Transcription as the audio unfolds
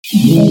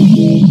Ayy,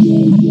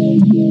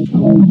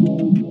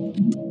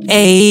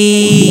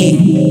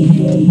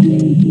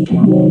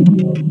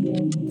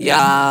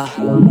 yeah,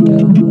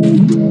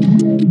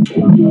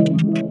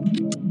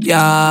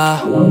 yeah,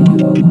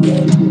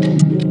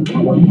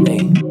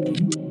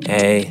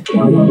 hey,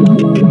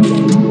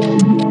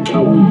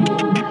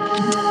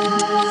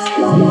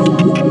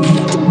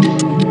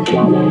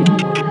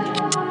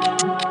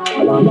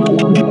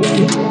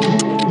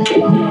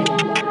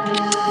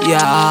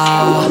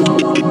 yeah,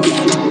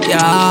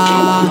 yeah.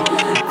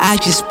 I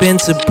just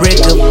spent a brick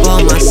up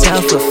on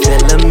myself. I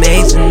feel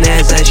amazing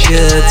as I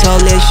should.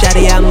 Told that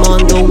shawty I'm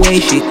on the way.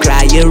 She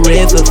cry a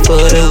river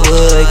for the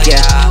wood,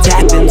 yeah.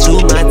 Tap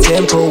into my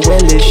tempo.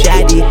 Well, the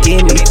shawty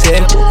give me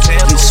tempo.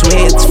 You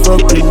swear it's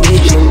for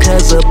religion,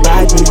 cause her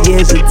body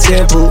is a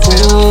temple.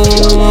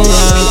 Ooh,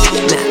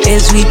 now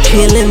as we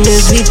chillin',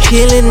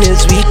 killin'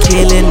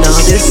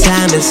 all this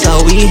time. It's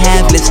all we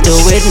have, let's do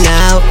it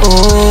now.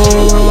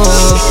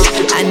 Ooh,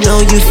 I know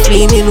you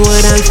feeling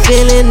what I'm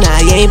feeling.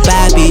 I ain't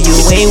Bobby, you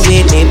ain't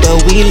with me,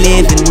 but we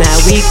living how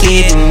we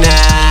getting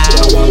now.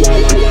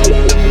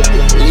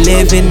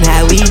 Living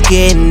how we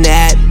getting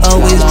that.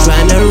 Always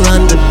tryna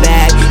run the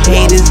back.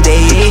 Haters, they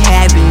ain't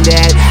having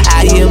that.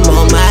 I am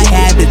on my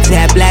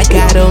habitat. Black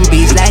out on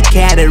beats like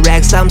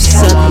cataracts. I'm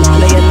sucking,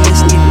 playin'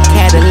 this new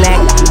Cadillac.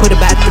 Put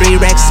about 3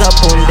 racks up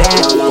on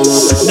that.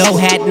 No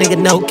hat, nigga,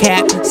 no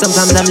cap.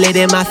 Sometimes I'm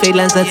letting my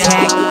feelings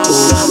attack.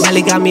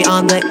 Molly got me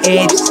on the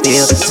edge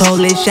still.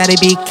 Told this shawty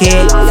be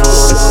careful.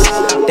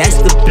 That's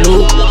the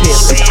blue pill.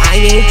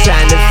 I ain't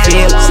tryna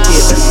feel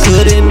still.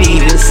 Couldn't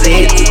even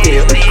sit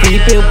still.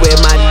 Creeping with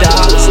my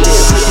dog still.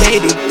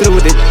 Made it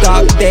through the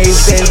dark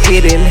days and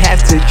didn't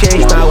have to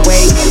change my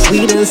way.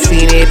 We done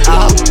seen it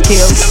all.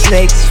 Kill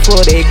snakes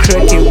for their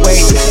crooked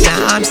ways.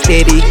 Now I'm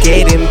steady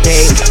getting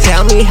paid.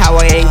 Tell me how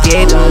I ain't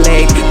getting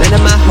laid. None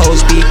of my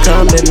hoes be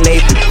coming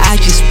late. I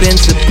just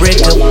spent a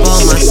brick up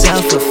on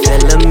myself. I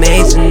feel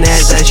amazing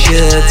as I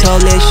should.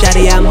 Told that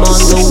shawty I'm on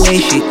the way.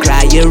 She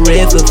cry a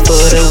river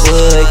for the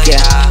wood,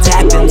 yeah.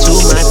 Tap into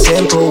my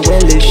tempo.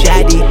 Well, the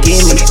shawty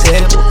give me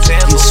tempo.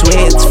 You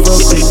swear it's for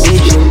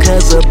religion,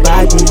 cause her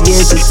body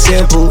is a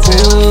temple.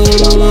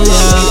 Ooh,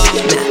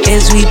 yeah. Now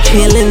as we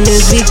chillin',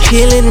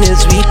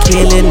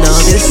 killin'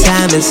 all this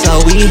time. It's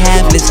all we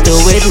have, let's do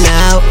it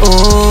now.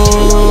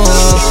 Ooh,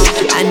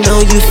 I know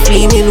you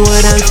feeling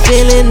what I'm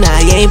feeling.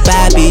 I ain't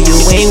Bobby, you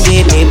ain't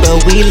with me,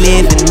 but we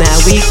living now,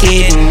 we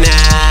getting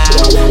now.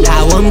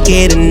 How I'm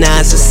getting now,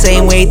 it's the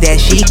same way that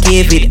she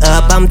give it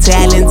up. I'm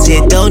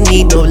talented, don't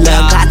need no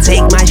luck. I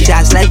take my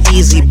shots like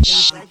easy.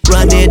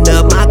 Running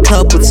up my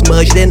cup with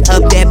smudge, then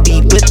up that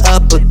beat with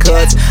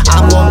uppercuts.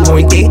 I'm on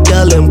point, they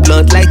dull and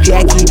blunt like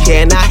Jackie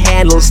Chan. I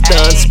handle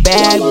stunts,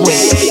 bag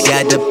way,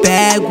 got the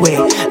bag way.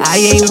 I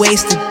ain't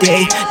wasted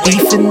day,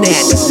 beefing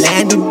that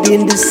landed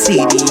in the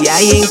city.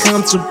 I ain't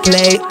come to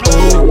play.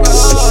 Ooh,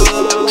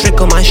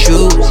 trick on my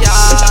shoes,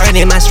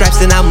 earning my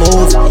stripes and I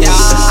move.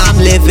 I'm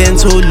living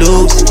to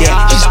lose,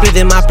 yeah. She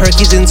splitting my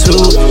perkies in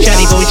two.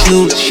 Shawty gon'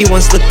 choose, she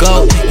wants to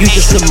go. You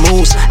just a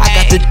moose. I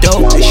got the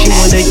dope that she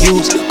wanna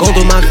use. Gold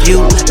on my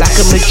view, like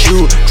I'm a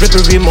Jew. Drip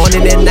every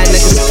morning and night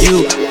like a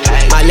spew.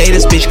 My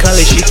latest bitch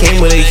color, she came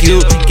with a hue.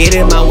 Get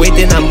in my way,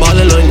 then I'm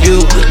ballin' on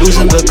you.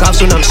 Losing the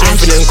cops when I'm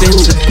surfing and cool.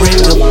 I just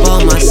bring up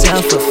on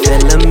myself, I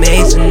feel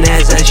amazing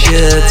as I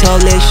should.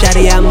 Told that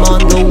shawty I'm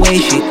on the way.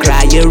 She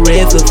cry a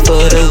river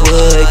for the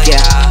wood,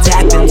 yeah.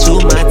 Tap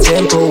into my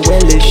tempo,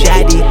 well the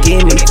shawty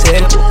give me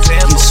tempo.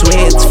 You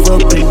swear it's for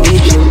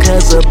religion,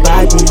 cause her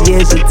body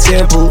is a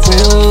temple.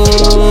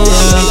 Ooh,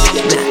 now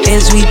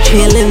as we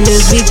chillin',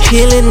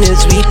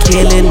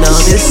 killin'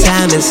 all this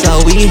time. It's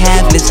all we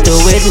have, let's do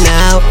it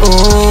now.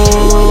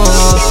 Ooh,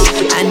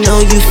 I know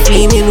you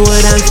feeling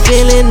what I'm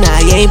feeling.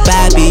 I ain't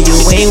Bobby, you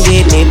ain't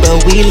with me,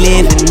 but we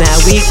living now,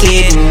 we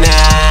getting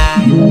now.